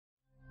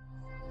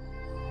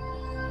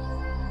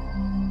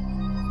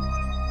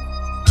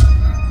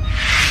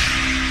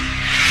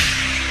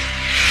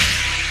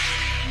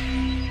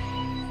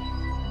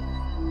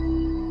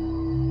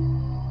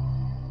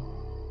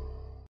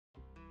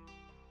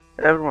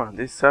everyone,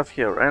 this is Sav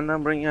here, and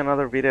I'm bringing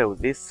another video.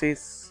 This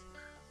is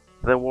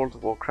the World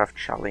of Warcraft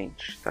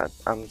challenge that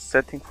I'm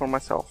setting for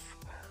myself.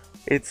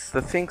 It's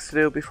the things to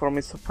do before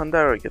Mist of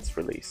Pandaria gets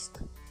released.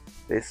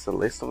 This is a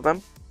list of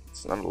them,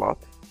 it's not a lot.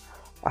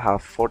 I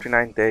have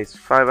 49 days,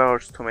 5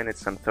 hours, 2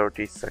 minutes and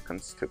 30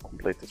 seconds to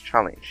complete this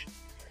challenge.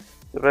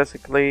 So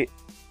basically,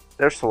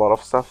 there's a lot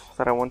of stuff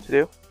that I want to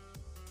do.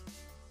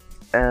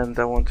 And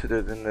I want to do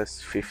it in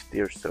this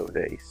 50 or so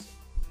days.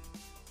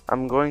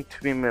 I'm going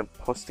to be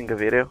posting a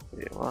video.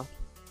 I'm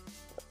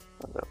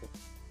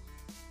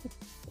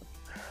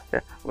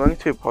going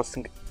to be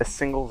posting a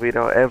single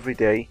video every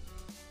day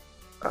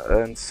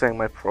and saying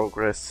my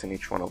progress in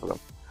each one of them.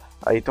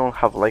 I don't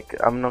have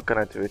I'm not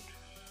gonna do it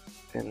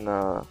in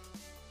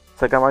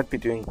it's like I might be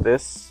doing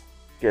this,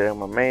 getting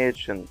my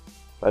mage and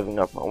leveling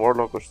up my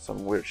warlock or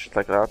some weird shit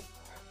like that.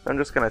 I'm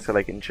just gonna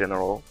say in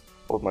general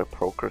what my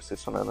progress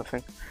is on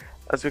anything.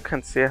 As you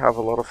can see, I have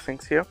a lot of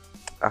things here.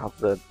 I have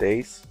the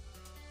days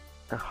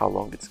and how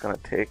long it's gonna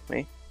take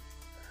me.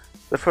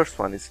 The first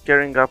one is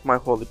gearing up my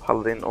Holy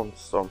Paladin on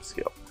Storm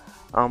Skill.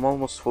 I'm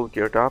almost full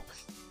geared up,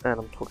 and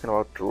I'm talking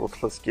about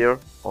Ruthless gear,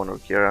 Honor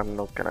gear. I'm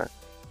not gonna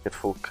get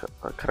full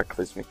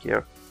Cataclysmic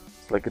gear.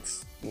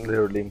 It's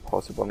literally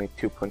impossible. I need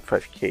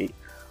 2.5k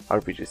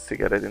RPGs to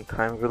get it in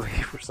time, I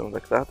believe, or something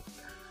like that.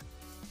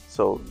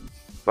 So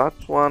that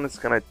one is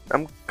gonna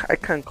I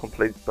can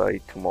complete it by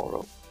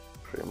tomorrow,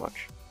 pretty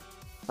much.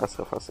 That's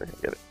how fast I can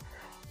get it.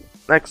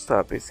 Next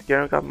up is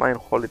gearing up my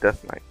Unholy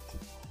Death Knight.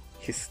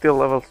 He's still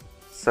level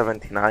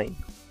 79.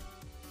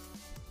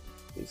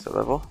 He's a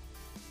level,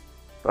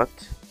 but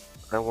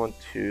I want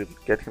to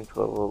get him to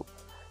level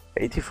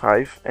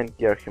 85 and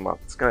gear him up.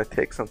 It's gonna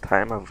take some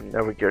time. I've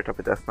never geared up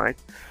a Death Knight,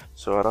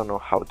 so I don't know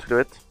how to do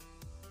it.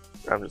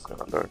 I'm just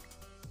gonna learn.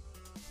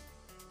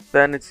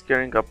 Then it's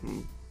gearing up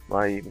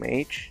my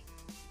Mage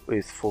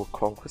with full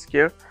Conquest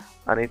gear.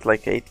 I need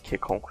 8k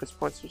Conquest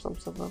points or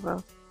something like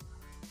that.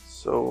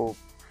 So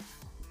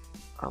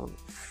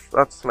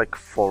that's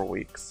 4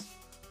 weeks.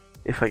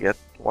 If I get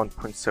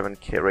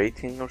 1.7k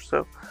rating or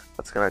so,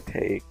 that's gonna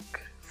take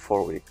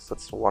 4 weeks.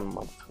 That's 1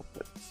 month of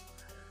it.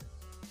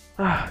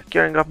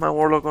 Gearing up my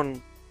warlock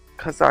on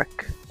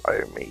Kazzak,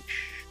 Iron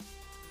Mage.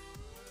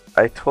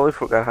 I totally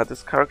forgot how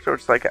this character.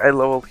 It's I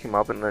leveled him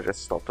up and I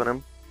just stopped on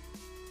him.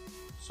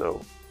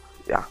 So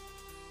yeah,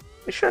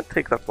 it shouldn't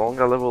take that long.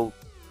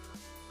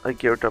 I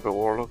geared up a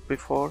warlock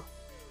before.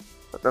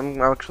 But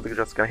I'm actually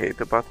just gonna hate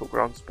the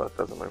battlegrounds, but it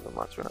doesn't really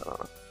matter, I don't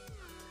know.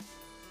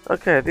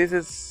 Okay, this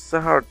is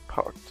the hard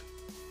part.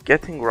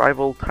 Getting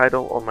rival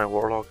title on my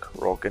warlock,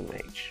 rogue and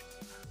mage.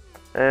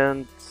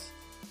 And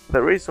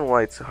the reason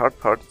why it's a hard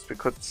part is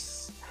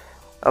because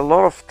a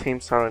lot of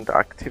teams aren't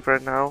active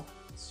right now,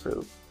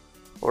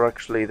 or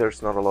actually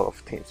there's not a lot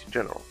of teams in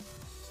general.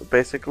 So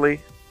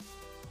basically,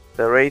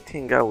 the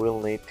rating I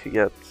will need to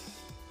get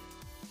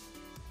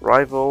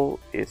rival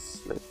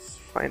is, let's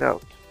find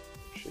out.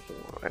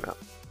 Right now.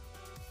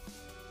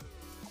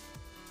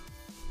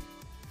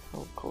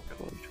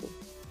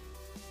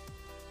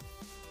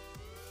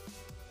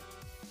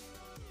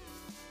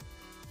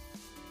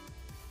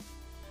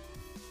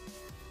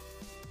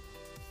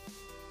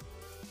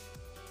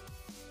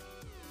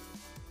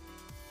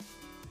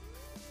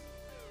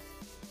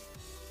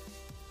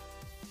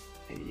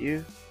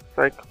 AU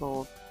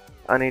Cyclone.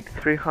 I need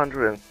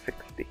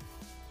 360.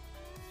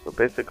 So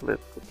basically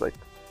let's put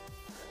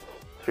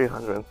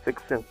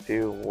 360 and see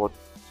what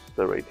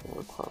the rating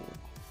requirement.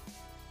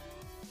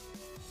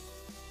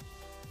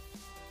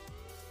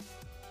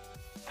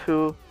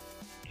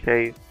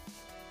 2k.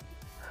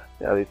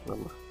 Yeah, this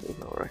number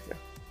right here.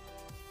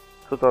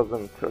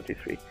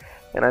 2033.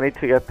 And I need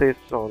to get this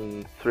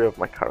on 3 of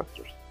my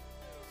characters.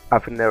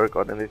 I've never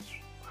gotten this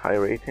high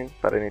rating,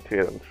 but I need to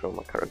get on 3 of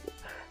my characters.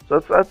 So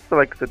that's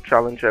the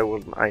challenge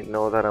I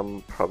know that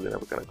I'm probably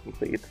never gonna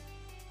complete.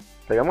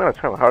 I'm gonna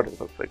try my hardest,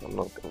 but I'm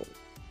not gonna.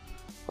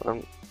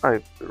 But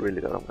I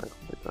really don't know I'm gonna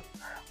complete that.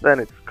 Then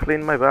it's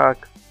clean my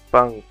back,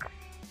 bunk,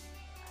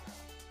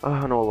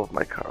 and all of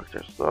my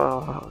characters.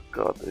 Oh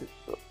god, this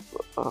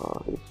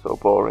is so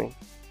boring.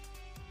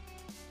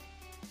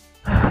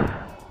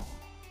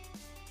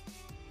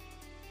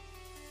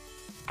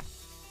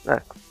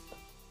 Next,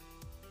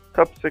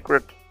 top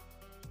secret.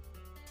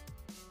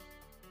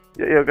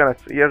 You're gonna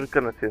see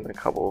in a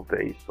couple of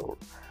days or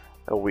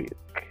a week,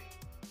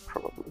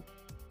 probably.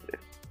 Yeah.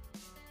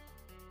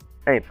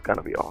 And it's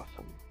gonna be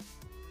awesome.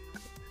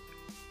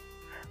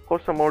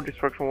 Post some more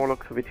Destruction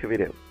Warlock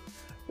videos.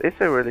 This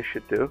I really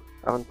should do.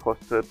 I haven't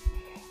posted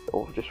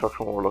a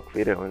Destruction Warlock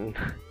video in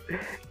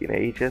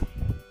ages.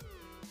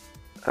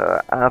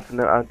 I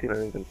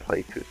didn't even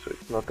play to, so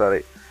it's not that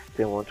I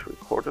didn't want to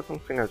record or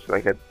something. I just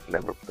had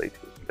never played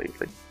to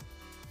lately.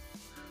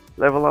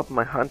 Level up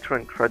my hunter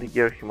and try to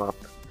gear him up.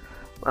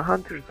 My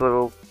hunter is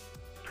level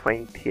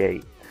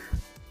 28.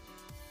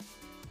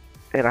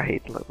 And I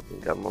hate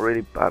leveling. I'm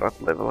really bad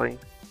at leveling.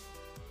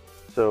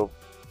 So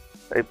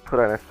I put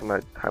an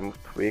estimated time of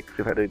 2 weeks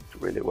if I do it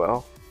really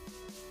well.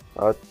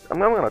 I'm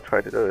gonna try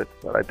to do it,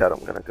 but I doubt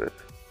I'm gonna do it.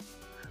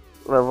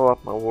 level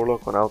up my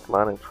Warlock on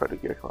Outland and try to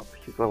get him up.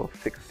 He's level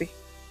 60. He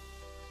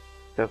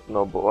has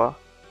no boa.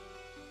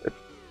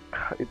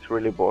 It's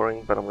really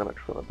boring, but I'm gonna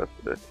try my best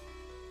with it.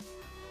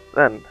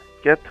 Then,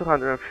 get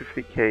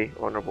 250k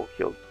honorable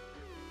kills.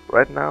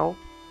 Right now,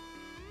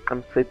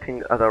 I'm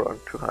sitting at around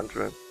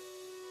 200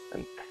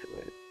 and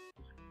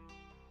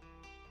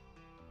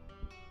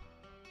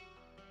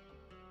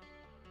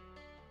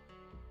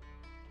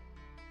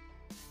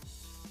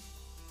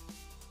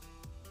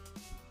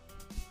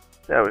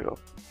there we go.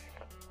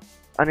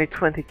 I need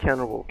 20k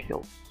honorable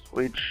kills,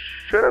 which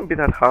shouldn't be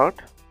that hard.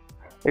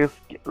 Because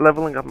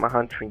leveling up my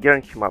hunter and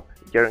gearing him up,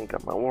 gearing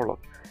up my warlock,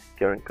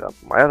 gearing up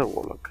my other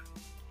warlock,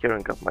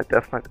 gearing up my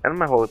death knight and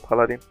my holy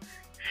paladin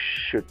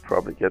should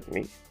probably get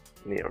me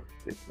near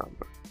this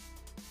number.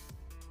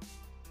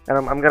 And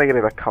I'm gonna get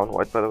it account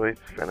wide, by the way,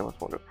 if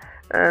anyone's wondering.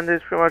 And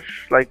it's pretty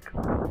much like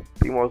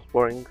the most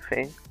boring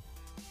thing.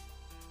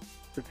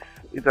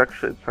 It's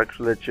actually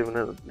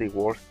legitimately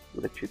worse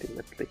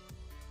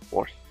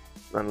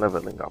than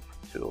leveling up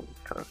to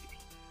characters.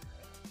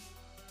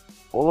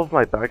 All of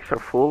my bags are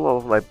full, all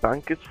of my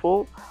bank is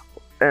full,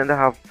 and I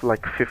have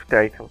like 50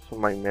 items on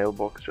my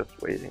mailbox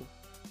just waiting.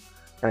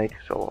 I need to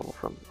sell all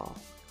of them. Oh.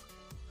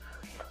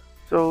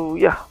 So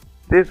yeah,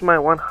 this is my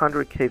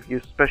 100k view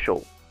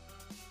special.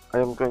 I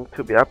am going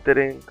to be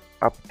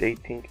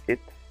updating it.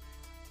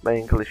 My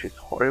English is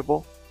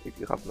horrible, if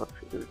you have not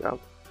figured it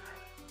out.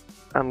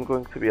 I'm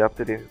going to be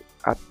updating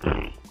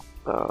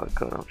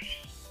kind of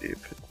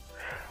stupid.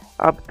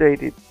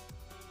 Updated.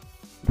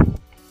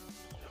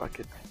 Fuck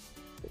it.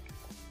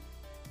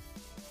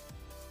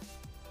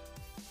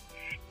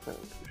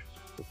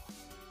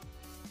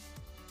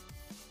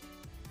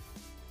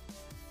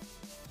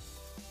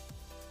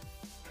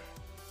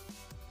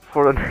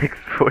 For the next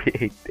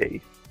 48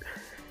 days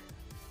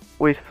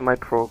with my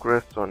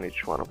progress on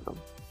each one of them.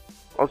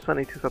 Also, I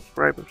need 2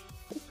 subscribers.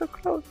 I'm so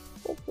close.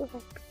 I'm so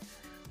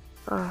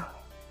happy.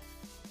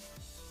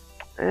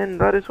 And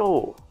that is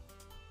all.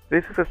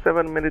 This is a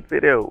 7-minute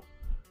video,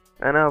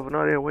 and I have no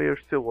idea why you're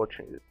still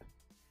watching it.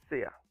 See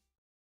ya.